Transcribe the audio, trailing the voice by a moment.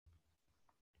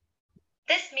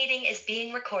This meeting is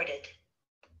being recorded.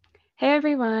 Hey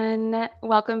everyone,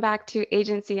 welcome back to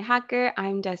Agency Hacker.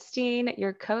 I'm Justine,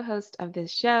 your co host of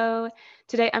this show.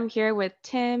 Today I'm here with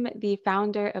Tim, the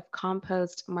founder of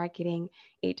Compost Marketing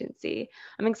Agency.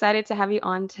 I'm excited to have you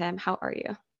on, Tim. How are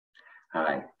you?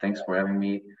 Hi, thanks for having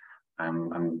me.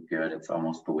 I'm good. It's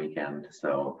almost the weekend,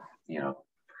 so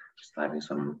just having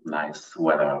some nice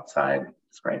weather outside.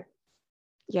 It's great.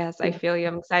 Yes, I feel you.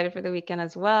 I'm excited for the weekend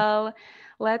as well.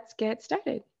 Let's get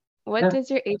started. What Yeah,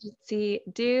 does your agency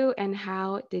do and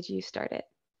how did you start it?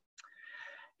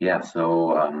 yeah.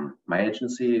 So my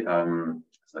agency is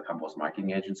the Compost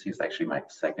Marketing Agency. It's actually my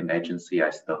second agency. I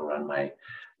still run my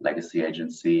legacy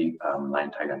agency,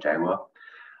 Lion Tiger Jaguar.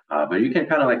 But you can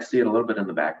kind of like see it a little bit in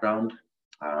the background.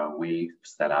 We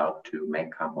set out to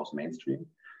make compost mainstream.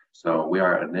 So we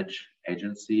are a niche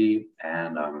agency,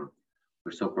 and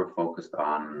we're super focused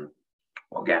on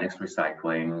organics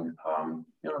recycling,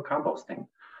 composting.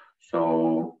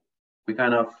 So we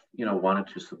kind of, wanted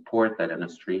to support that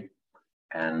industry,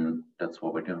 and that's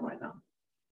what we're doing right now.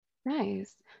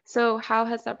 Nice. So, how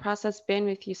has that process been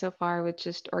with you so far with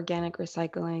just organic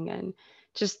recycling and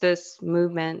just this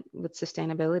movement with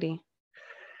sustainability?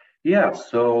 Yeah,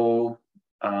 so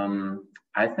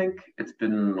I think it's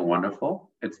been wonderful.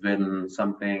 It's been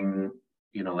something,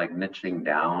 like niching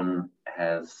down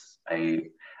has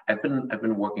I've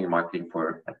been working in marketing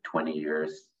for like 20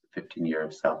 years, 15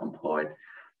 years self-employed,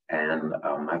 and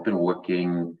I've been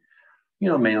working,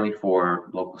 mainly for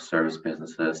local service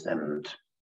businesses and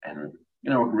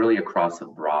really across a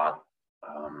broad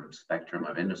spectrum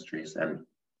of industries. And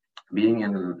being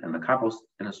in the compost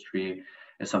industry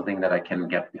is something that I can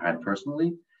get behind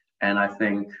personally. And I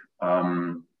think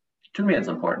to me it's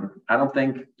important. I don't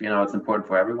think it's important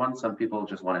for everyone. Some people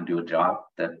just want to do a job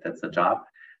that's a job,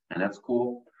 and that's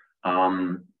cool.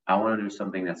 I want to do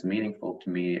something that's meaningful to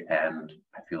me, and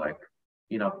I feel like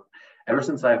you know, ever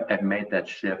since I've made that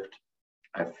shift,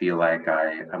 I feel like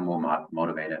I'm more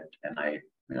motivated, and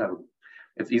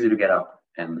it's easy to get up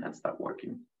and start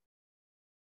working.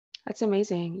 That's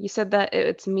amazing. You said that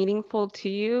it's meaningful to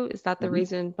you. Is that the Mhm.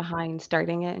 reason behind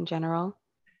starting it in general?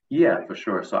 Yeah, for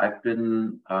sure. So I've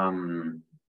been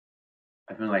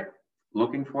like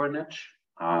looking for a niche.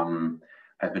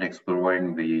 I've been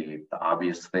exploring the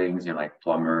obvious things, like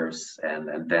plumbers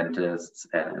and dentists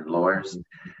and lawyers.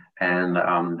 And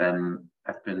then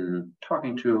I've been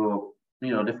talking to,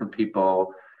 different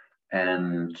people.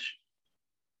 And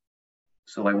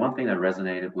so like one thing that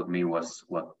resonated with me was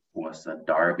what was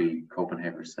Darby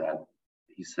Copenhagen said.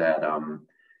 He said,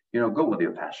 go with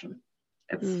your passion.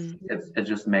 Mm, It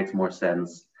just makes more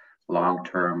sense long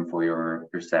term for your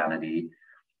sanity.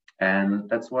 And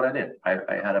that's what I did.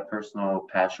 I had a personal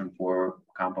passion for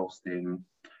composting,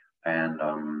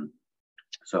 and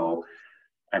so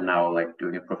I'm now like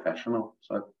doing it professional.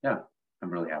 So yeah, I'm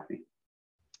really happy.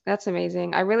 that's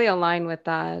amazing. I really align with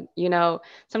that.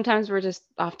 Sometimes we're just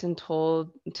often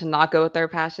told to not go with our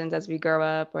passions as we grow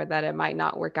up or that it might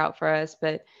not work out for us,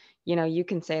 but you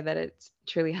can say that it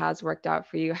truly has worked out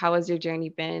for you. How has your journey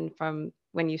been from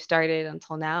when you started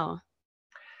until now?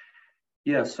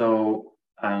 Yeah, so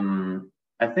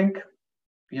I think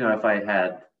if I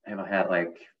had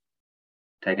like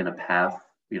taken a path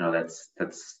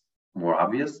that's more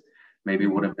obvious, maybe it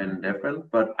would have been different.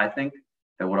 But I think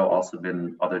there would have also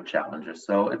been other challenges.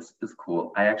 So it's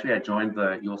cool. I joined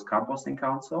the U.S. Composting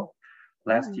Council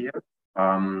last Mhm. year,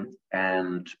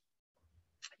 and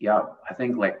yeah, I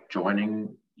think like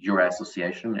joining your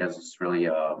association is really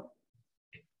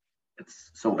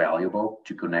it's so valuable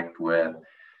to connect with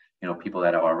people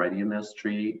that are already in the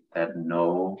industry that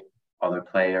know other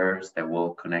players that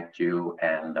will connect you.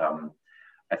 And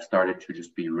I've started to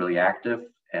just be really active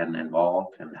and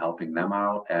involved and helping them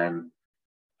out. And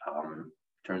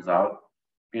turns out,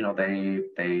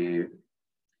 they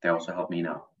also help me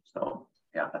now. So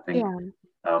yeah, I think Yeah.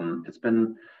 it's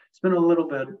been a little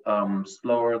bit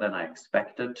slower than I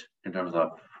expected in terms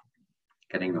of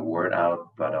getting the word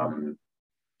out, but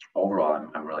overall,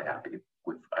 I'm really happy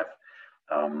with.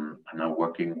 I'm now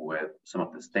working with some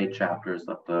of the state chapters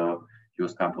of the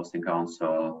U.S. Composting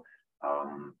Council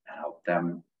and help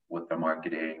them with their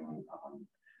marketing.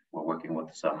 We're working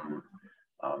with some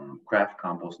craft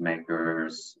compost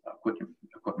makers,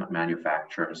 equipment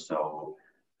manufacturers. So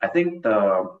I think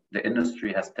the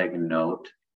industry has taken note,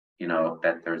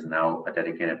 that there's now a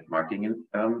dedicated marketing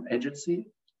agency,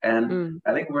 and Mm.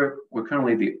 I think we're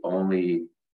currently the only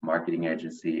marketing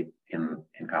agency in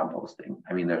composting.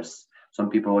 I mean, there's some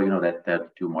people, that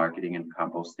do marketing and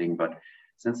composting, but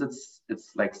since it's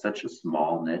like such a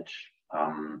small niche,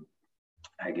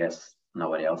 I guess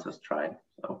nobody else has tried.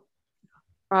 So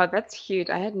Oh, that's huge.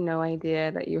 I had no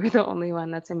idea that you were the only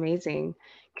one. That's amazing.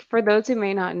 For those who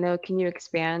may not know, can you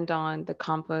expand on the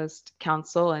Compost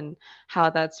Council and how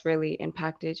that's really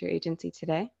impacted your agency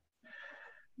today?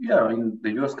 Yeah, I mean,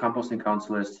 the U.S. Composting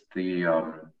Council is the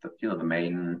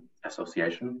main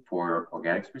association for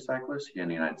organics recyclers here in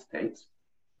the United States,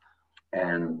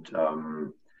 and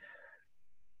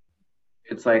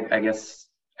it's like, I guess,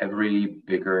 every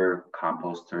bigger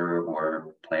composter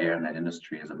or player in that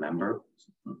industry is a member.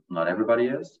 Not everybody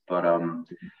is, but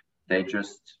they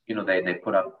just, they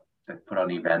put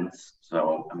on events.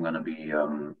 So I'm going to be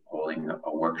holding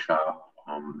a workshop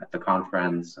at the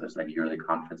conference. There's like a yearly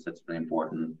conference that's really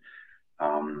important.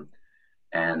 Um,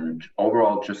 and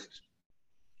overall, just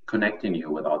connecting you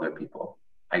with other people.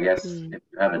 I guess Mm, if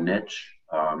you have a niche,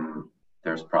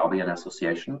 there's probably an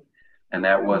association. And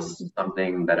that was mm,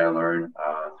 something that I learned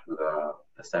through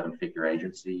the seven figure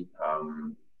agency.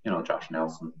 Josh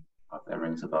Nelson, if that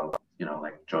rings a bell,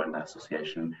 like join the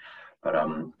association. But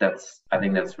I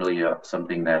think that's really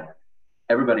something that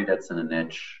everybody that's in a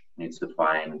niche needs to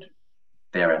find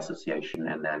their association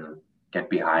and then get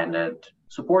behind it,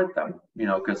 support them,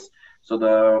 because so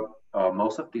the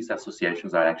most of these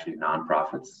associations are actually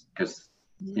nonprofits because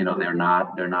they're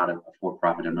not a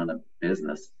for-profit, they're not a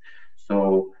business.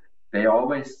 So they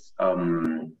always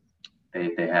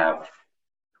they have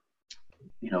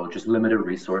just limited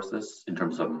resources in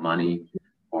terms of money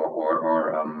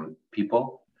or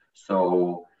people.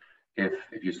 So if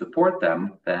you support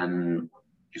them, then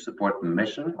you support the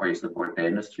mission or you support the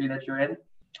industry that you're in,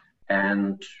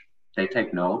 and they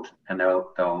take note and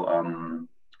they'll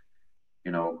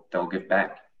give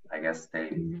back. I guess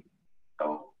mm.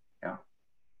 so yeah.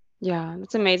 Yeah,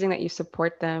 it's amazing that you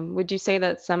support them. Would you say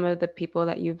that some of the people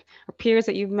that you've or peers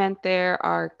that you've met there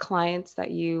are clients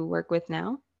that you work with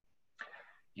now?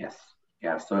 Yes,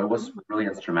 yeah. So it was really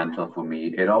instrumental for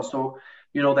me. It also,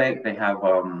 they have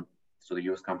so the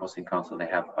U.S. Composting Council, they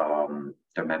have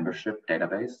their membership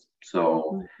database. So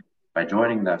Mm, by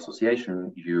joining the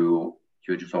association, you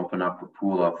just open up a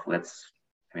pool of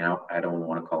I don't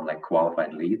want to call them like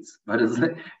qualified leads, but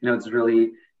it's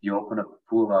really, you open up a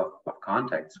pool of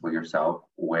contacts for yourself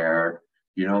where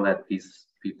you know that these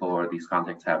people or these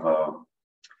contacts have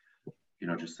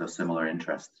just a similar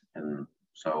interest. And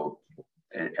so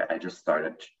I just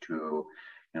started to,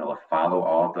 follow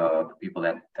all the people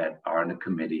that are in the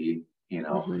committee.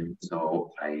 mhm,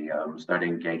 So I started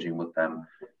engaging with them,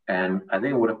 and I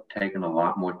think it would have taken a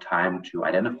lot more time to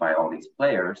identify all these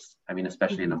players. I mean,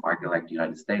 especially in a mhm, market like the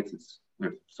United States, we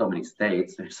have so many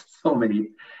states, there's so many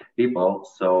people,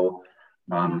 so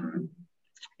um,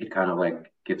 it kind of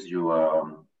like gives you a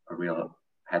real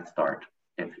head start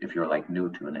if you're like new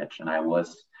to a niche. And I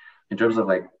was, in terms of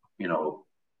like,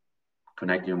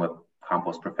 connecting with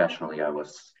compost professionally, I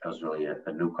was really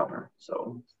a newcomer.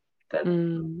 So that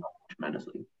mm.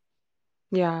 tremendously.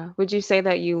 Yeah. Would you say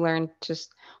that you learned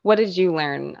just what did you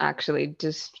learn actually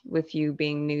just with you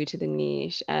being new to the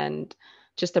niche and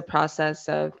just the process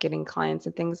of getting clients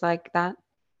and things like that?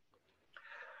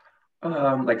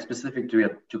 Like specific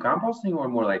to composting or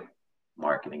more like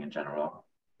marketing in general?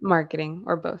 Marketing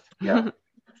or both? Yeah.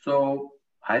 So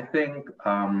I think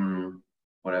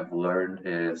what I've learned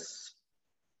is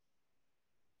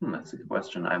that's a good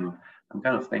question. I'm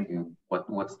kind of thinking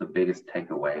what's the biggest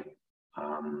takeaway.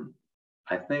 Um,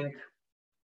 I think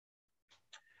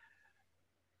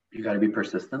you got to be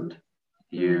persistent.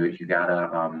 Mm, You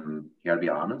gotta be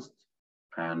honest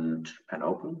and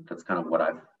open. That's kind of what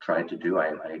I've tried to do.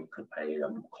 I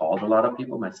called a lot of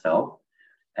people myself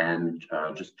and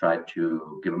just tried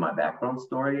to give them my background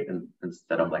story, and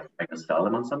instead of like trying to sell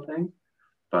them on something,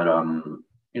 but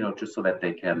just so that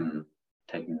they can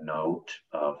take note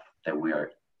of that we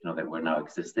are, that we're now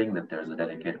existing, that there's a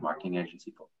dedicated marketing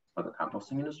agency for the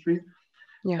composting industry.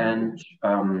 yeah. And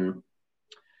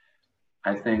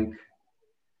I think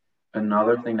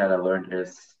another thing that I learned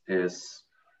is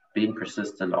being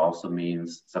persistent also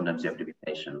means sometimes you have to be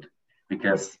patient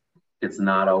because it's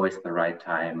not always the right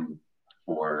time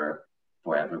for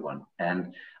everyone.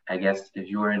 And I guess if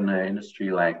you're in an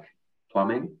industry like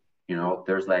plumbing,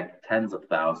 there's like tens of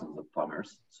thousands of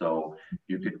plumbers. So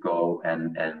you could go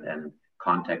and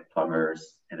contact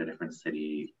plumbers in a different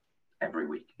city every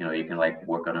week. You can like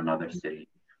work on another city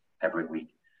every week.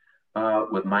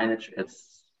 With mileage,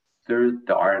 there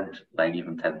aren't like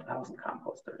even 10,000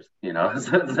 composters,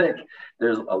 so it's like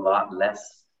there's a lot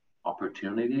less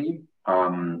opportunity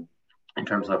in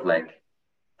terms of like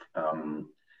um,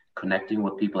 connecting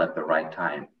with people at the right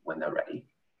time when they're ready.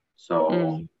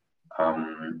 So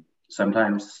Mm,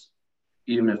 sometimes,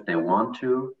 even if they want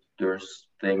to, there's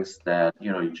things that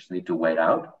you just need to wait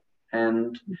out.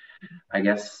 And I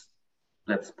guess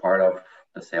that's part of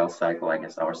the sales cycle. I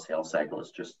guess our sales cycle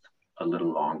is just a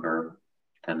little longer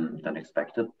than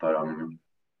expected, but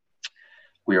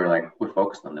we're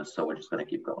focused on this, so we're just going to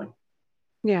keep going.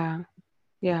 Yeah.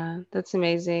 Yeah, that's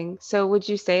amazing. So would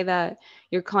you say that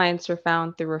your clients are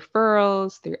found through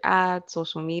referrals, through ads,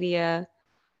 social media?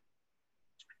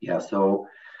 Yeah, so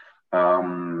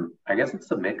I guess it's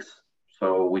a mix.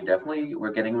 So we're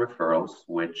getting referrals,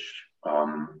 which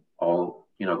all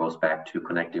goes back to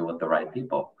connecting with the right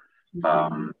people.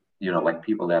 Mhm. Like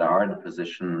people that are in a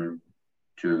position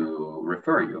to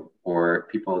refer you, or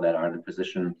people that are in a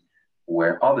position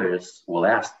where others will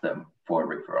ask them for a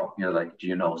referral. Like, do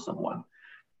you know someone?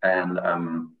 And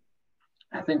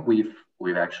I think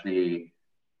we've actually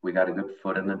we got a good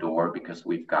foot in the door because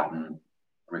we've gotten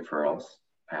referrals,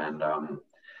 and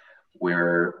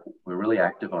we're really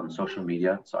active on social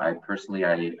media. So I personally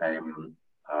I'm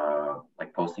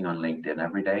like posting on LinkedIn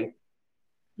every day.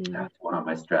 Mm. That's one of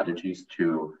my strategies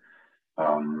to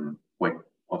like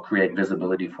create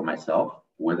visibility for myself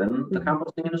within the Mhm.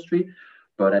 composting industry,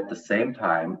 but at the same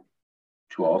time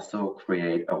to also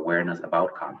create awareness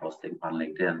about composting on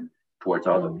LinkedIn towards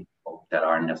other Mm. people that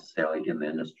aren't necessarily in the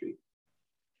industry.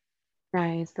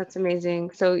 Nice. That's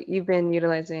amazing. So you've been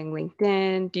utilizing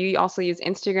LinkedIn. Do you also use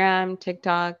Instagram,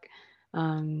 TikTok,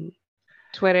 um, Yeah.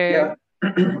 Twitter?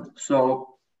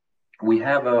 So we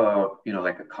have a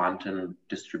like a content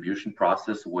distribution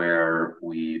process where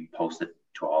we post it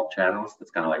to all channels.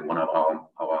 That's kind of like one of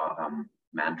our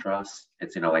mantras.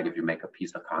 It's like if you make a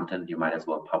piece of content, you might as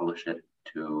well publish it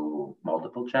to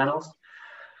multiple channels.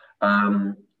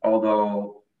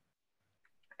 Although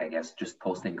I guess just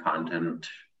posting content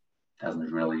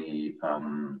doesn't really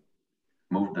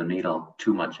move the needle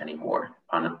too much anymore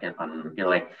on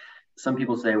like some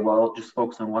people say, well, just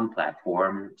focus on one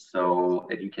platform so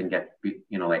that you can get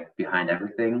like behind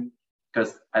everything,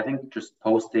 because I think just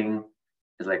posting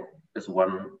is like is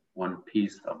one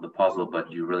piece of the puzzle,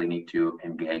 but you really need to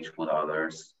engage with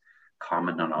others,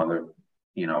 comment on other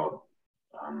you know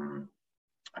um,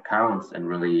 accounts, and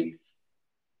really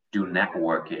do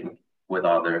networking with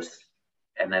others.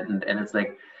 And it's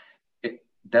like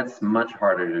that's much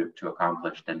harder to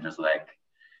accomplish than just like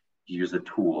use a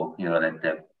tool,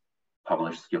 that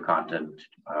publishes your content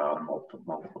on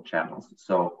multiple channels.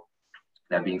 So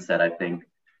that being said, I think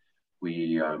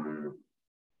we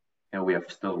we have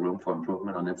still room for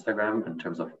improvement on Instagram in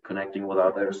terms of connecting with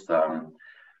others.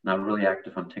 Not really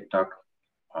active on TikTok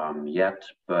yet,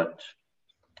 but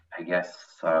I guess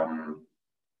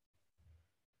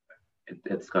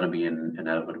it's going to be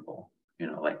inevitable.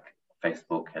 Like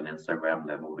Facebook and Instagram,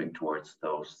 they're moving towards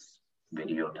those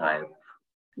video type,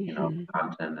 Mhm.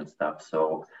 content and stuff.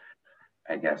 So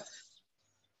I guess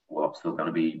we're still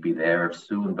going to be there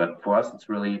soon. But for us, it's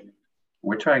really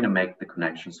we're trying to make the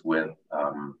connections with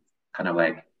kind of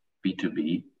like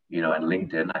B2B, and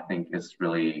LinkedIn, I think, is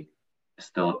really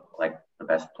still like the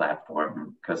best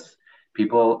platform because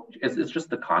people, it's just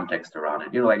the context around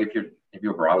it. Like if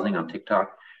you're browsing on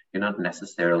TikTok, you're not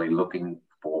necessarily looking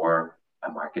for a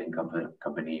marketing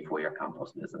company for your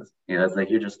compost business. It's like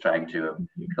you're just trying to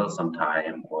kill some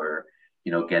time or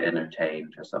get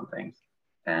entertained or something.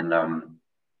 And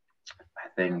I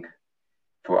think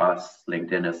for us,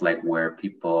 LinkedIn is like where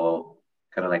people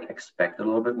kind of like expect a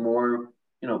little bit more,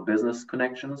 business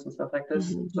connections and stuff like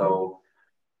this. Mhm. So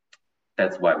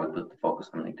that's why we put the focus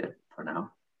on LinkedIn for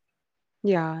now.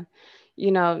 Yeah.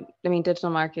 I mean, digital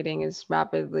marketing is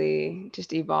rapidly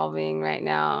just evolving right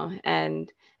now.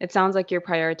 And it sounds like you're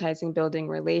prioritizing building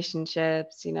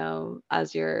relationships,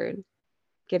 as you're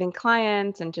getting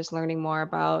clients and just learning more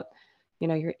about,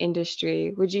 your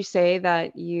industry. Would you say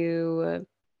that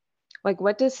like,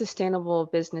 what does sustainable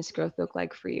business growth look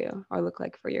like for you or look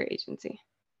like for your agency?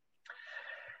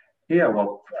 Yeah,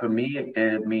 well, for me,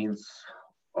 it means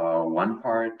one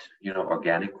part,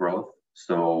 organic growth.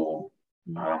 So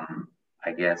Mm. um,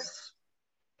 I guess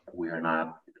we are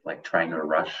not like trying to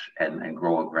rush and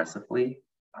grow aggressively.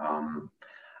 Um,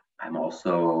 I'm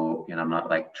also, I'm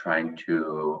not like trying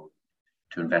to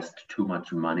invest too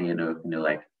much money into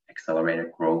like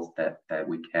accelerated growth that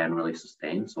we can really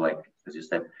sustain. So like as you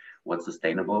said, what's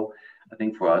sustainable? I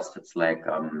think for us, it's like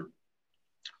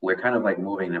we're kind of like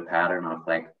moving in a pattern of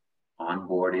like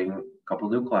onboarding a couple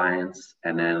new clients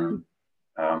and then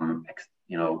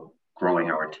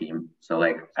growing our team. So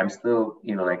like I'm still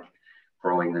like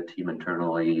growing the team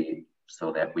internally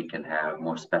so that we can have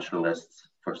more specialists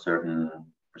for certain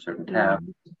tasks.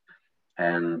 Mm.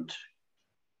 And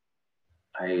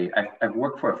I've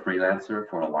worked for a freelancer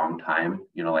for a long time,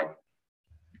 like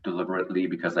deliberately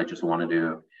because I just wanted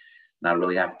to not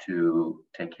really have to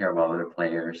take care of other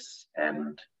players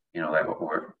and, like,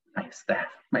 or my staff,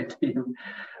 my team.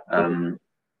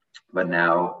 But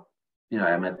now,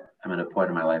 I'm at a point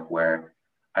in my life where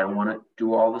I don't want to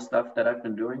do all the stuff that I've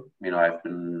been doing. I've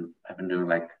been doing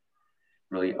like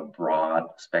really a broad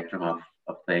spectrum of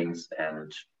things,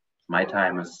 and my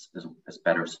time is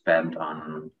better spent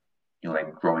on,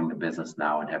 like growing the business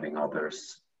now and having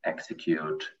others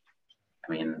execute.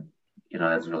 I mean,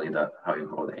 that's really how you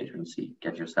grow the agency.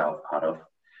 Get yourself out of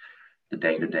the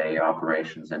day-to-day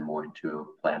operations and more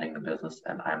into planning the business.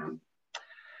 And I'm,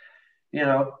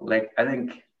 like, I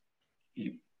think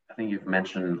you've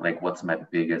mentioned like what's my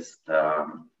biggest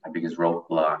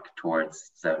roadblock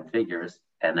towards seven figures,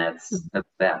 and that's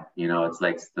that. It's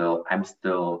like I'm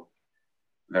still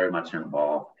very much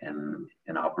involved in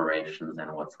operations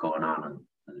and what's going on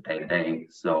in the day to day.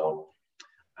 So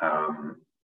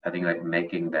I think like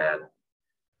making that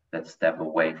step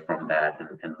away from that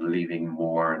and leaving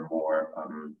more and more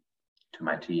to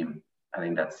my team, I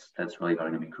think that's really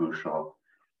going to be crucial,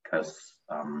 because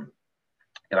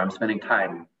if I'm spending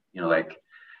time, like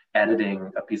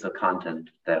editing a piece of content,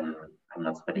 then I'm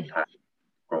not spending time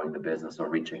growing the business or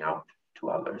reaching out to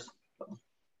others. So.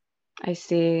 I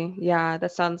see. Yeah,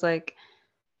 that sounds like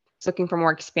it's looking for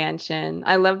more expansion.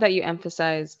 I love that you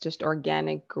emphasize just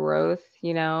organic growth,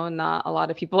 not a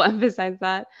lot of people emphasize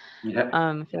that. Yeah.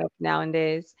 I feel like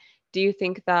nowadays. Do you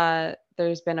think that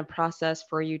there's been a process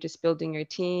for you just building your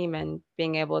team and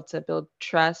being able to build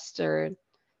trust or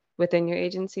within your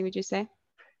agency, would you say?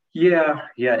 Yeah,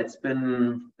 it's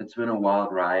been a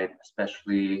wild ride,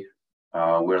 especially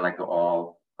we're like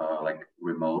all like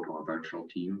remote or virtual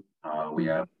team. We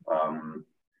have our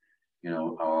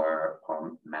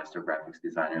master graphics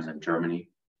designers in Germany.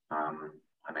 I'm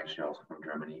actually also from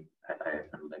Germany. I've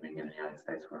been living in the United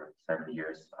States for 7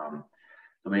 years.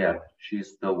 So yeah,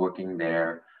 she's still working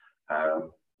there.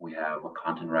 We have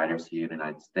content writers here in the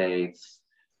United States.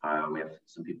 We have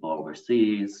some people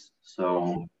overseas.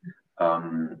 So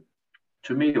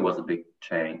to me, it was a big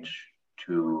change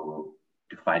to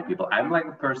find people. I'm like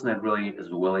a person that really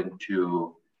is willing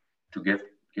to give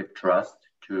trust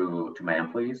to my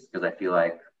employees, because I feel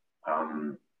like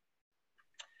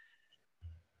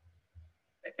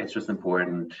it's just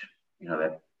important,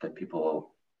 that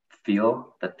people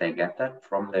feel that they get that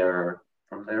from their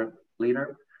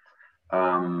leader,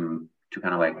 to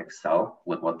kind of like excel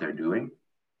with what they're doing.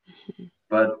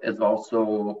 But it's always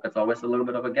a little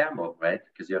bit of a gamble, right?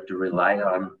 Because you have to rely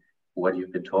on what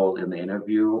you've been told in the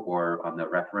interview or on the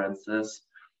references.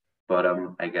 But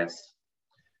I guess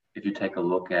if you take a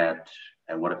look at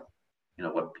what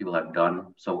what people have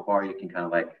done so far, you can kind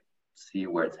of like see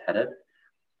where it's headed.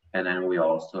 And then we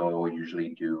also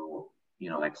usually do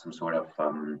like some sort of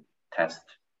test,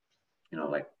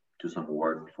 like do some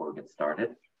work before we get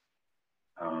started.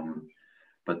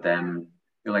 But then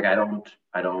like I don't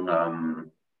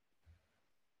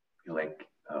like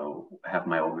have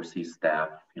my overseas staff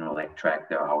like track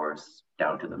their hours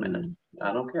down to the minute.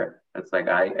 I don't care. It's like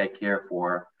I care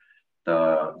for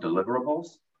the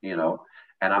deliverables,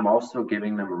 and I'm also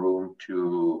giving them room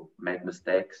to make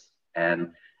mistakes,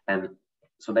 and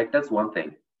so like that's one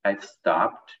thing. I've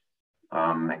stopped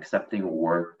accepting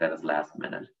work that is last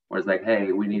minute, where it's like,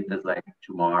 hey, we need this like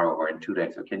tomorrow or in 2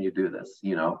 days, so can you do this?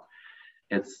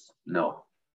 It's no.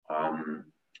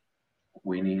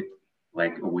 We need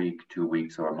like a week, 2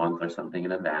 weeks, or a month or something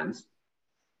in advance.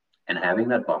 And having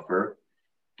that buffer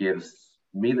gives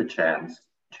me the chance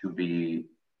to be,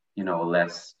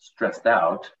 less stressed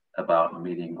out about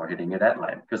meeting or hitting a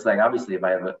deadline. Because like obviously if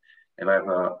I have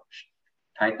a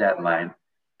tight deadline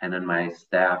and then my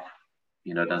staff,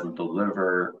 doesn't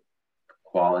deliver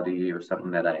quality or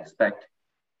something that I expect,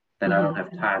 then I don't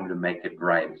have time to make it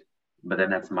right. But then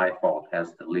that's my fault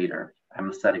as the leader.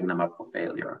 I'm setting them up for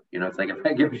failure. It's like if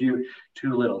I give you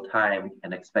too little time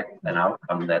and expect an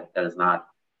outcome that is not,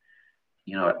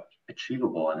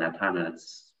 achievable in that time, then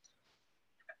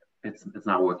it's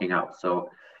not working out. So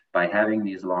by having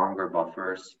these longer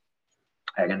buffers,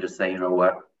 I can just say,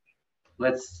 what,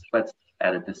 let's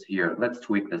edit this here, let's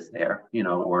tweak this there,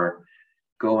 or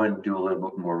go and do a little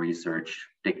bit more research,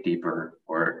 dig deeper,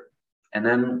 and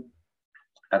then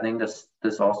I think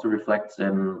this also reflects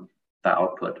in the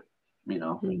output.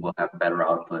 We'll have better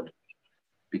output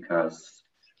because,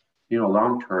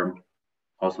 long term,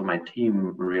 also my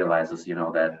team realizes,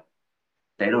 that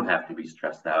they don't have to be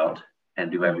stressed out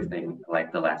and do everything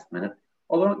like the last minute.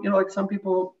 Although, like some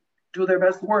people do their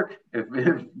best work if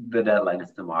the deadline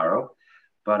is tomorrow,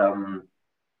 but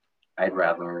I'd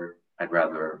rather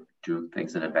do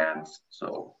things in advance.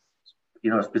 So,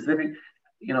 specific,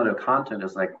 the content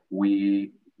is like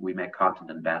we we make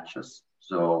content in batches.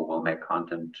 So we'll make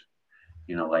content,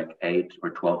 like 8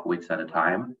 or 12 weeks at a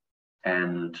time.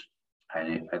 And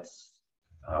it's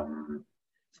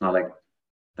not like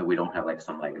that we don't have like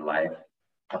some like live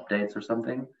updates or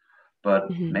something, but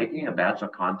making a batch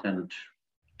of content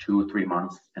 2 or 3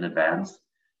 months in advance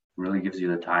really gives you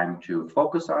the time to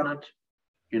focus on it,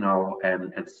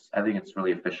 and I think it's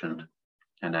really efficient.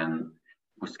 And then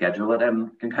we schedule it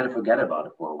and can kind of forget about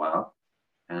it for a while.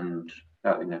 And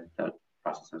I think that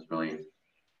process has really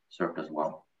served us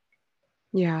well.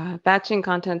 Yeah, batching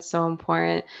content's so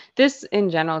important. This in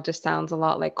general just sounds a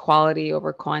lot like quality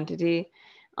over quantity,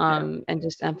 Yeah. and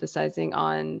just emphasizing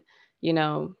on, you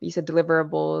said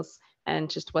deliverables and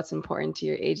just what's important to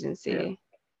your Yeah. agency.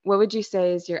 What would you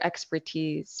say is your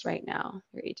expertise right now,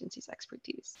 your agency's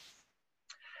expertise?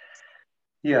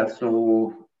 Yeah.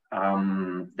 So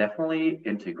definitely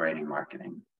integrating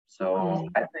marketing. So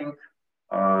I think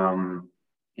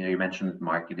you mentioned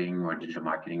marketing or digital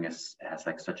marketing has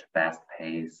like such a fast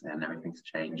pace and everything's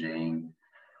changing.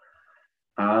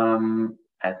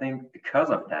 I think because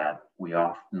of that, we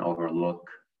often overlook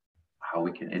how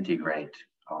we can integrate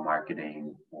our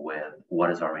marketing with what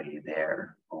is already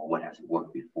there or what has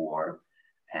worked before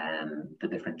and the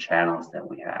different channels that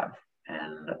we have.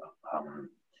 And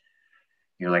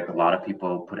like a lot of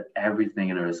people put everything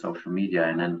into their social media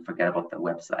and then forget about the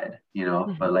website,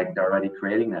 but like they're already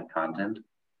creating that content.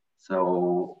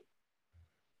 So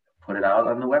put it out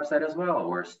on the website as well,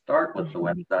 or start with the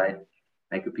website,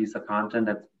 make a piece of content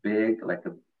that's big, like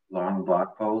a long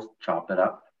blog post, chop it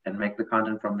up and make the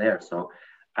content from there. So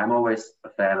I'm always a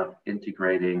fan of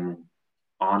integrating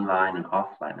online and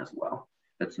offline as well.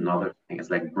 That's another thing. It's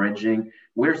like bridging.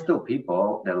 We're still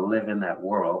people that live in that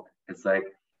world. It's like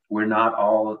we're not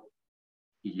all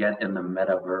yet in the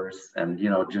metaverse and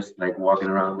just like walking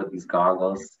around with these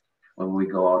goggles when we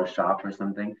go out to shop or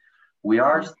something. We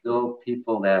are still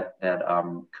people that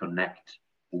connect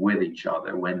with each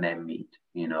other when they meet,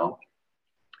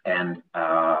 and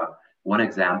one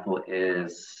example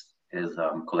is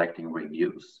collecting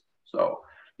reviews. So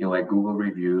like Google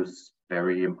reviews,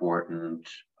 very important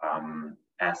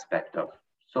aspect of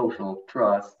social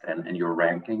trust and your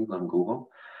rankings on Google.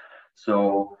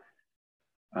 So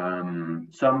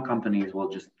some companies will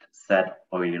just set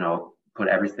or put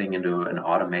everything into an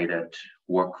automated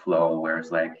workflow where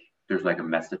it's like there's like a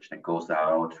message that goes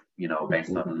out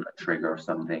based on a trigger or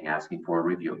something asking for a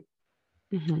review.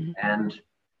 And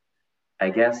I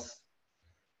guess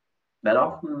that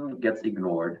often gets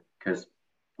ignored because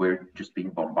we're just being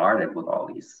bombarded with all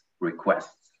these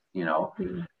requests,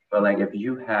 but like if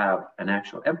you have an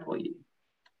actual employee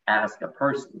ask a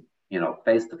person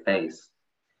face to face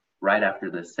right after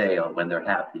the sale when they're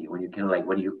happy, when you can like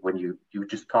when you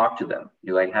just talk to them,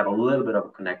 you like have a little bit of a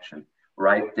connection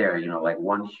right there, like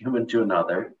one human to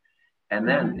another. And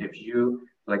then if you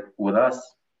like with us,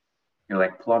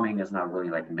 like plumbing is not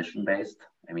really like mission based.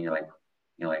 I mean,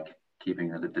 you're like keeping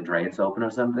the drains open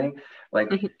or something. Like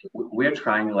we're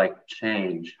trying to like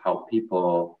change how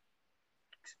people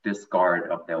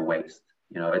discard of their waste.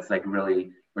 It's like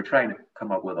really we're trying to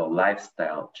come up with a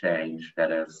lifestyle change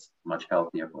that is much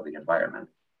healthier for the environment.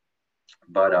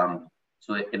 But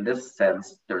so in this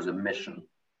sense, there's a mission.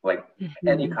 Like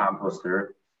any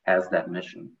composter has that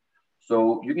mission.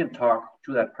 So you can talk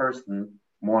to that person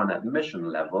more on that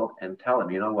mission level and tell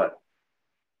them, what?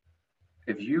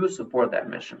 If you support that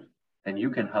mission, then you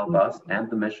can help us and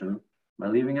the mission by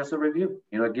leaving us a review.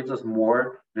 It gives us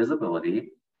more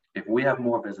visibility. If we have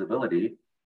more visibility,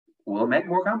 we'll make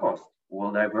more compost.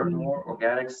 We'll divert more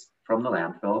organics from the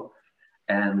landfill,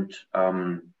 and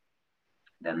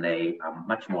then they are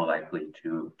much more likely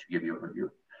to give you a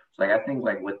review. So like I think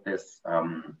like with this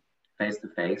face to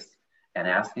face and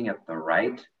asking at the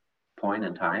right point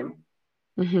in time,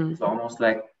 it's almost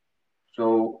like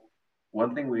so.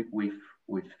 One thing we've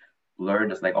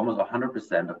learned is like almost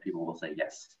 100% of people will say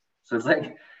yes. So it's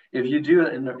like if you do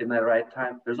it in the right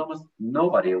time, there's almost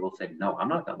nobody who will say no. I'm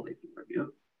not going to leave you a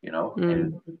review.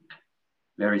 And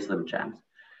very slim chance.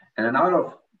 And then out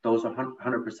of those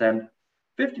 100%,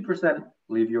 50%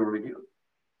 leave you a review,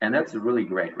 and that's a really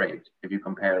great rate if you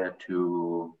compare that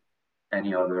to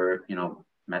any other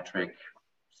metric,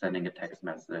 sending a text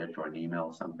message or an email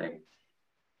or something.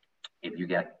 If you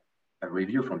get a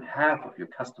review from half of your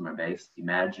customer base,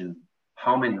 imagine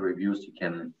how many reviews you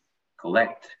can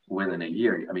collect within a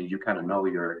year. I mean, you kind of know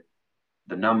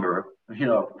the number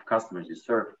of customers you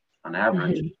serve on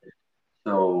average.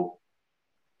 So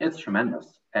it's tremendous.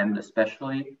 And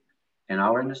especially in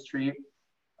our industry,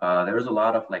 there's a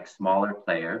lot of like smaller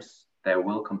players that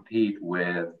will compete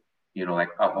with like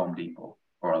a Home Depot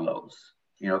or a Lowe's.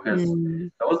 because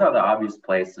those are the obvious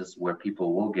places where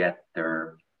people will get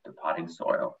their potting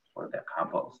soil or their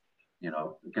compost,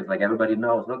 because like everybody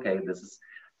knows, okay, this is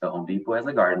the Home Depot as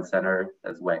a garden center.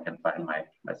 That's where I can find my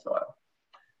soil.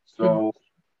 So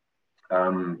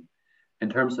in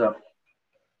terms of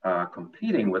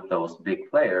competing with those big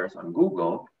players on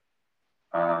Google,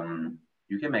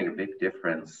 you can make a big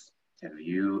difference if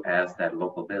you, as that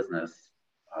local business,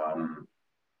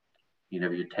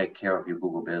 you take care of your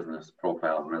Google business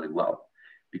profile really well.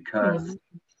 Because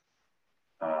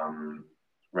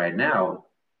right now,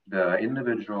 the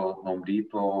individual Home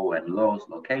Depot and Lowe's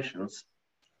locations,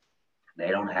 they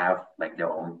don't have like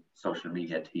their own social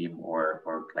media team or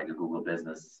like a Google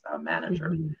business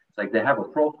manager. It's like they have a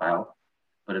profile,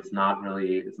 but it's not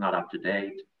up to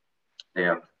date. They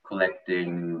are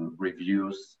collecting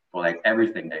reviews for like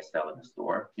everything they sell in the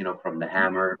store, from the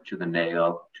hammer to the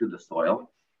nail to the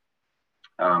soil.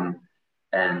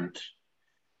 And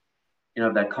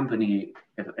that company,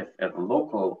 if a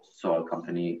local soil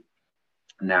company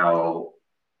now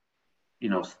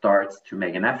starts to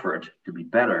make an effort to be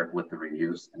better with the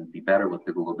reviews and be better with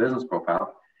the Google business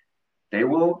profile, they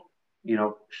will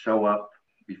show up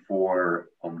before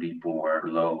Home Depot or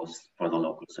Lowe's for the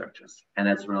local searches. And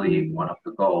that's really one of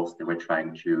the goals that we're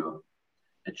trying to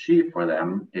achieve for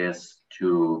them, is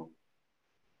to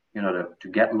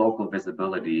get local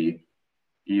visibility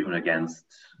even against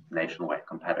nationwide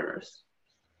competitors.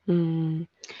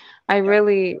 I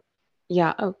really,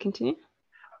 yeah. Oh, continue.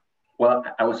 Well,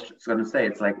 I was just going to say,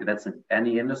 it's like that's in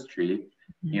any industry.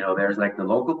 There's like the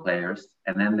local players,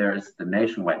 and then there's the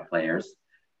nationwide players.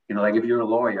 Like if you're a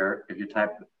lawyer, if you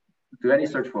do any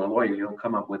search for a lawyer, you'll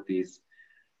come up with these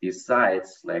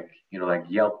sites like like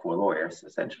Yelp for lawyers,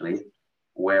 essentially,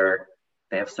 where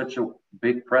they have such a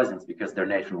big presence because they're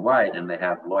nationwide and they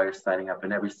have lawyers signing up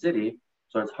in every city.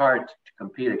 So it's hard to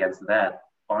compete against that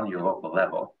on your local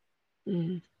level.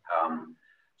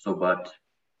 But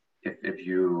if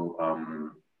you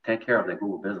take care of the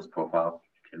Google business profile,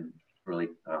 you can really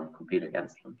compete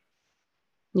against them.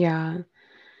 Yeah.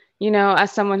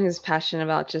 As someone who's passionate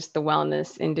about just the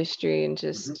wellness industry and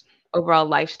just overall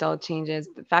lifestyle changes,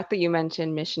 the fact that you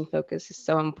mentioned mission focus is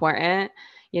so important.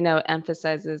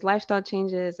 Emphasizes lifestyle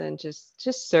changes and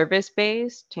just service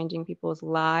based, changing people's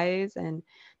lives. And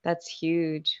that's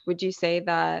huge. Would you say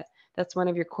that that's one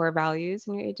of your core values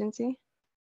in your agency?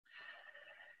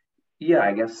 Yeah,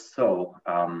 I guess so.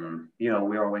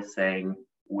 We're always saying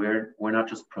we're not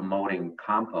just promoting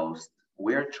compost,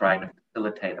 we're trying to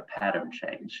facilitate a pattern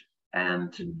change.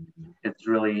 And it's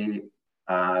really,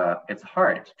 it's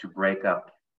hard to break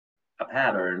up a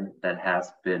pattern that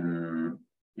has been,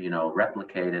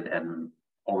 replicated and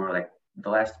over like the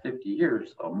last 50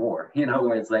 years or more,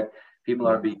 where it's like people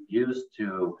are being used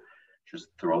to just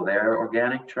throw their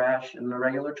organic trash in the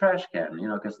regular trash can,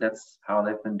 because that's how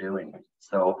they've been doing it.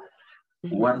 So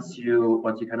once you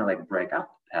kind of like break up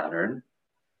the pattern,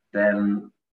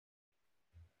 then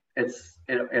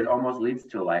it almost leads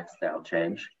to a lifestyle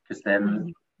change, because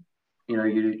then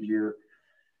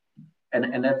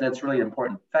that's really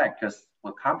important fact, because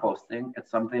with composting,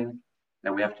 it's something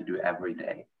that we have to do every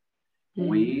day.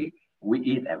 We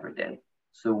eat every day,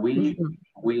 so we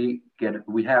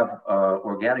have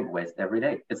organic waste every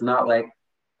day. It's not like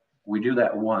we do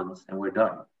that once and we're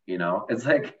done. It's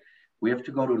like we have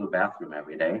to go to the bathroom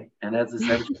every day, and that's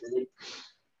essentially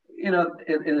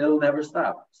it'll never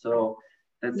stop. So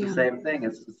that's the same thing.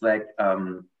 It's like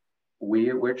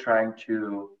we're trying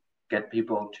to get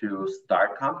people to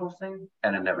start composting,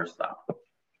 and it never stop.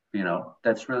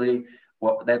 That's really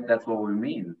that's what we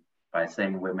mean by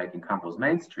saying we're making compost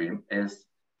mainstream, is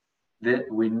that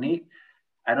we need,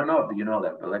 I don't know if you know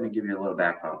that, but let me give you a little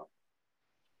background.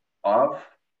 Of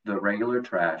the regular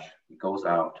trash that goes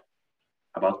out,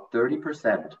 about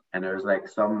 30%, and there's like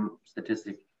some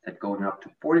statistic that going up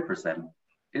to 40%,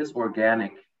 is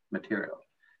organic material.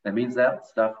 That means that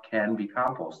stuff can be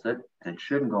composted and it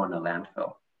shouldn't go in the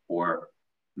landfill for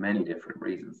many different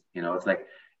reasons. It's like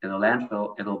in the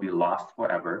landfill, it'll be lost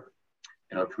forever.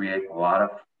 It'll create a lot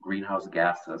of greenhouse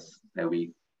gases that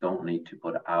we don't need to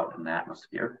put out in the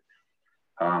atmosphere.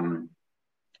 And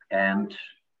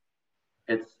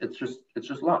it's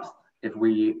just lost. If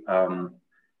we,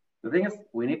 the thing is,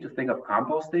 we need to think of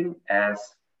composting as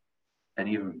an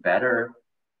even better,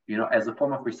 as a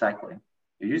form of recycling.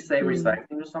 If you say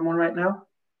recycling to someone right now,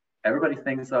 everybody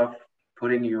thinks of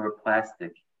putting your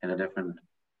plastic in a different,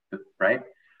 right?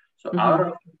 So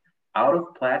out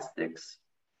of plastics,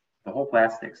 the whole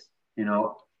plastics,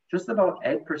 just about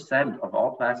 8% of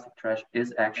all plastic trash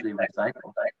is actually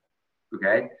recycled.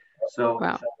 Okay, so,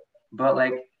 but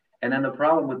like And then the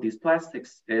problem with these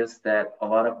plastics is that a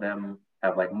lot of them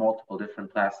have like multiple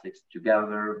different plastics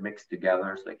together, mixed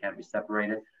together, so they can't be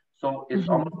separated. So it's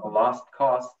almost a lost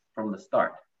cause from the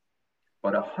start.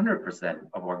 But 100%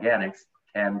 of organics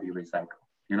can be recycled.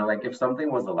 You know, like if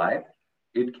something was alive,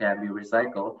 it can be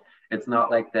recycled. It's not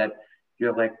like that you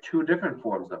have like two different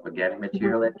forms of organic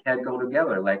material that can't go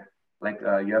together.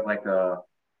 You have like a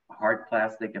hard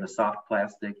plastic and a soft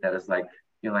plastic that is like,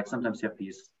 you know, like sometimes you have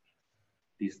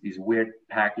these weird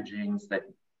packagings that,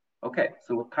 okay,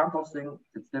 so with composting,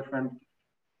 it's different.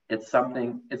 It's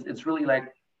something, it's really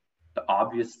like the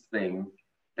obvious thing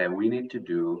that we need to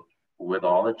do with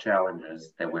all the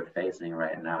challenges that we're facing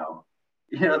right now,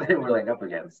 you know, that we're like up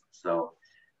against. So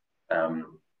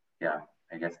yeah,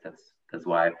 I guess that's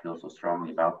why I feel so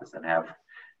strongly about this and have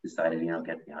decided, you know,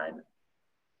 get behind it.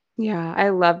 Yeah, I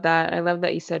love that. I love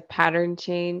that you said pattern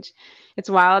change. It's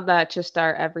wild that just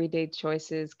our everyday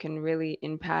choices can really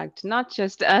impact not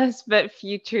just us, but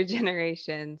future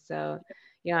generations. So,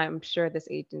 yeah, I'm sure this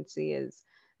agency is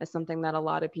something that a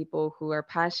lot of people who are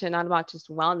passionate not about just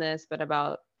wellness, but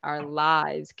about our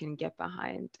lives can get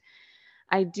behind.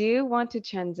 I do want to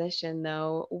transition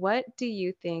though. What do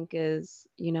you think is,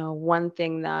 one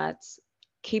thing that's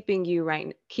keeping your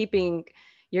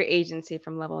agency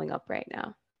from leveling up right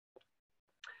now?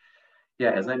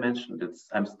 Yeah, as I mentioned,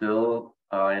 I'm still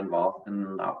involved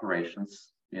in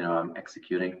operations. You know, I'm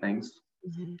executing things.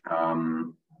 Mhm.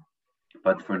 Um,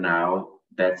 but for now,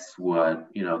 that's what,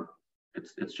 you know,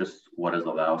 it's just what is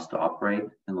allowed us to operate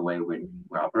in the way we're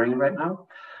operating right now.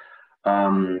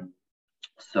 Um,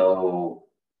 so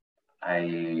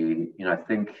I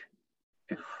think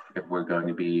if if we're going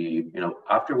to be, you know,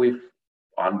 after we've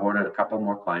onboarded a couple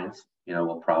more clients, you know,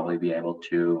 we'll probably be able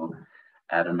to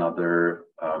add another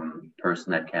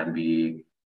person that can be,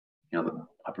 you know, the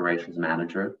operations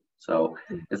manager. So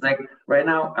it's like right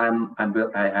now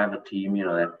I have a team, you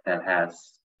know, that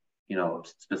has, you know,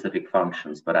 specific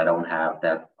functions, but I don't have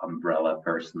that umbrella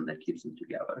person that keeps them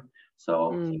together.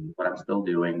 So Mm. what I'm still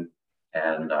doing,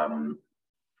 and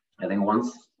I think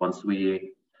once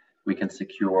we can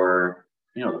secure,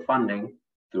 you know, the funding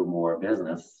through more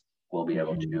business, we'll be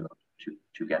able Mhm.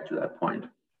 to get to that point.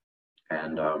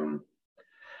 And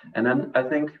and then I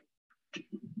think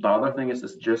the other thing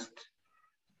is just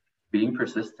being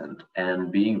persistent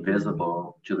and being Mhm.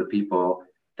 visible to the people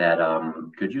that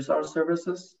could use our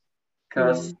services.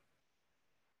 Because, Mm.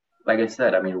 like I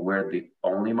said, I mean, we're the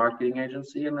only marketing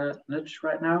agency in the niche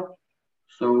right now.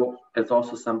 So it's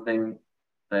also something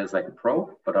that is like a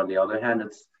pro. But on the other hand,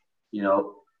 it's, you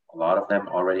know, a lot of them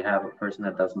already have a person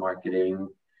that does marketing.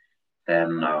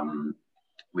 Then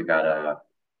we gotta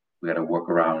we gotta work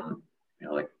around, you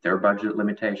know, like their budget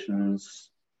limitations.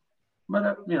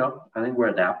 But you know, I think we're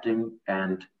adapting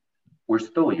and we're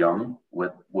still young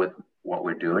with what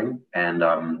we're doing, and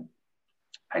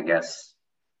I guess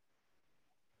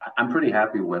I'm pretty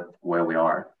happy with where we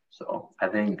are. So I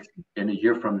think in a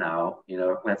year from now, you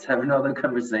know, let's have another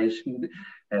conversation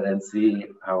and then see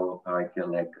how I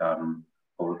can like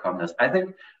overcome this. I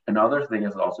think another thing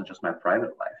is also just my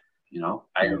private life. You know,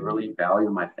 I Mm. really value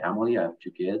my family. I have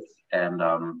two kids, and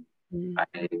Mm.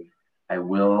 I I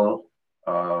will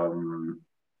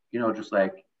you know, just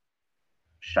like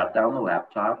shut down the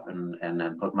laptop and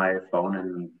then put my phone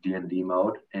in D&D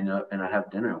mode and I have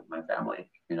dinner with my family.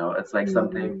 You know, it's like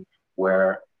something Mhm.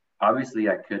 where obviously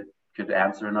I could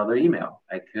answer another email.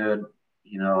 I could,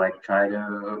 you know, like try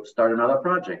to start another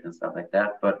project and stuff like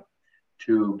that. But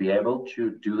to be able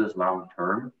to do this long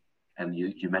term, and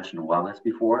you mentioned wellness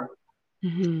before,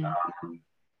 Mhm. um,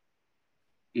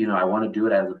 you know, I want to do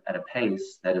it at a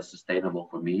pace that is sustainable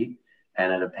for me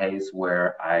and at a pace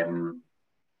where I'm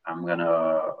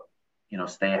gonna, you know,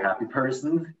 stay a happy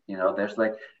person. You know, there's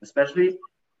like, especially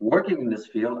working in this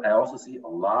field, I also see a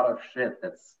lot of shit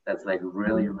that's like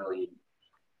really, Mhm. really,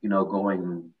 you know,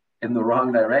 going in the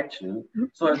wrong direction.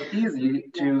 So it's easy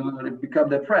to become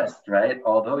depressed, right?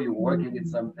 Although you're working in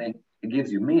Mhm. something, it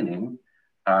gives you meaning.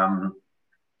 Um,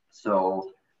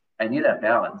 so I need that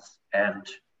balance, and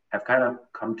I've kind of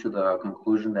come to the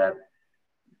conclusion that,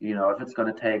 you know, if it's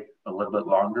going to take a little bit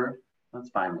longer, that's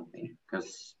fine with me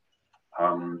because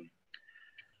um,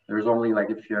 there's only like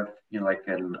if you have, you know, like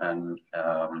an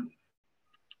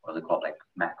what's it called, like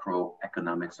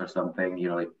macroeconomics or something, you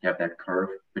know, like you have that curve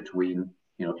between,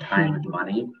 you know, time and Mhm.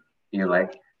 money. You know,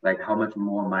 like how much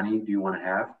more money do you want to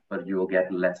have, but you will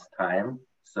get less time.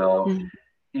 So, Mhm.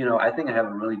 you know, I think I have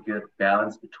a really good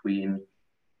balance between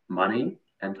money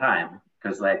and time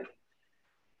because like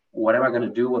what am I going to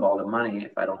do with all the money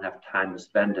if I don't have time to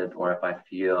spend it, or if I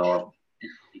feel,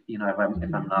 you know, if I'm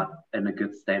Mhm. not in a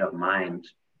good state of mind,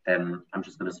 then I'm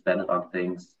just going to spend it on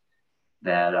things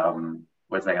that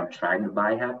where it's like I'm trying to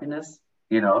buy happiness.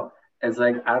 You know, it's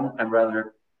like I'm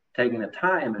rather taking the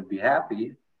time and be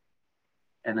happy,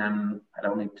 and then I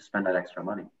don't need to spend that extra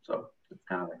money. So it's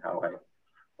kind of like how I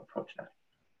approach that.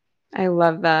 I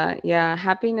love that. Yeah,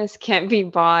 happiness can't be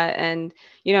bought. And,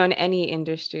 in any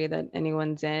industry that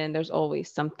anyone's in, there's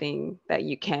always something that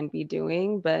you can be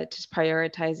doing, but just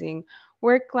prioritizing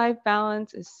work-life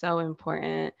balance is so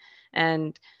important.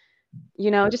 And,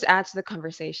 just add to the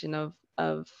conversation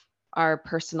of our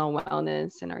personal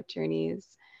wellness and our journeys.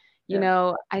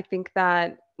 Yeah. I think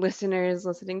that listeners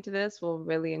listening to this will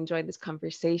really enjoy this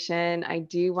conversation. I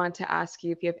do want to ask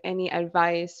you if you have any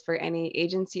advice for any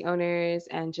agency owners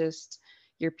and just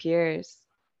your peers.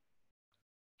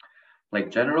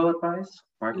 Like general advice,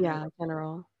 marketing. Yeah,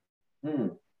 general. Hmm.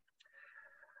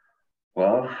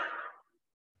 Well,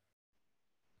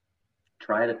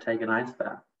 try to take an ice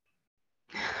bath.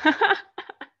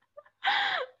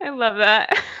 I love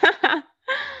that.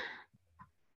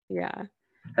 Yeah,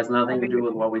 Has I nothing to think do it's,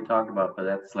 with what we talked about, but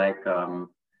that's like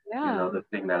yeah. the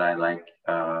thing that I like,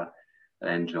 that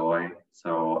I enjoy.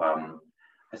 So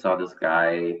I saw this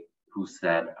guy who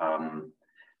said,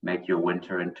 make your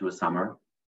winter into a summer.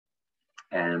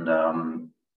 And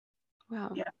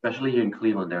Wow. yeah, especially here in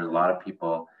Cleveland, there's a lot of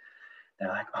people, they're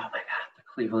like, oh my God, the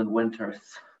Cleveland winter is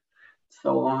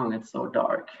so long, it's so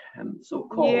dark and so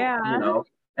cold, Yeah.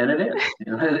 and it is,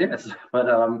 it is. But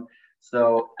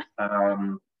so I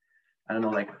don't know,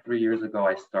 like 3 years ago,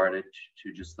 I started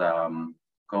to just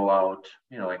go out,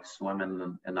 like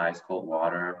swim in ice cold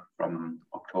water from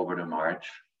October to March.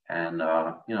 And,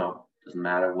 doesn't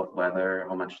matter what weather,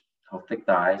 how thick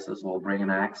the ice is, we'll bring an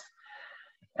axe.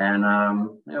 And,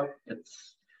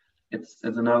 it's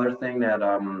another thing that,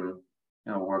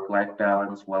 work-life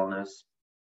balance, wellness.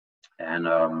 And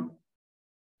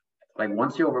like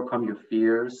once you overcome your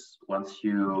fears, once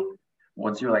you're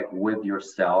like with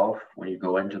yourself, when you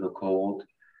go into the cold,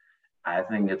 I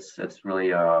think it's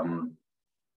really a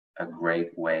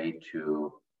great way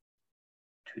to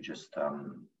just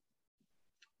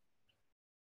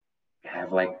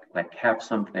have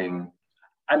something.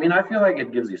 I mean, I feel like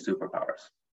it gives you superpowers.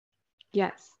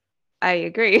 Yes, I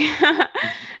agree.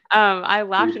 I Do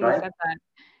laughed you when you try it? said that.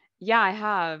 Yeah, I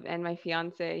have. And my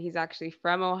fiance, he's actually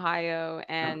from Ohio. Yeah.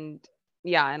 And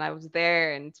yeah, and I was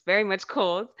there and it's very much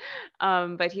cold.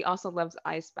 But he also loves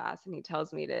ice baths and he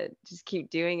tells me to just keep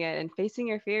doing it and facing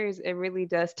your fears. It really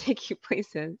does take you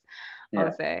places, I'll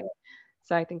Yeah. say.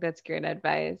 So I think that's great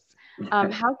advice.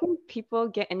 How can people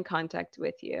get in contact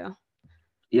with you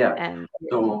Yeah. and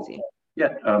your So agency?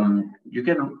 yeah, you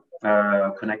can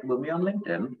connect with me on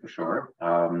LinkedIn for sure.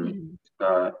 Mhm.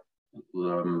 Uh,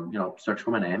 search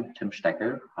for my name, Tim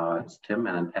Steckel. It's Tim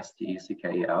and then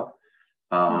Steckel.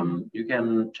 Mhm. You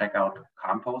can check out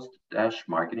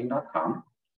compost-marketing.com.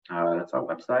 That's our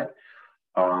website.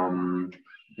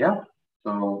 Yeah,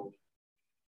 so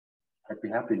I'd be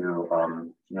happy to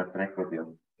connect with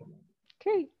you.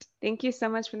 Great. Thank you so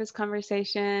much for this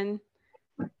conversation.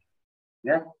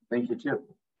 Yeah, thank you too.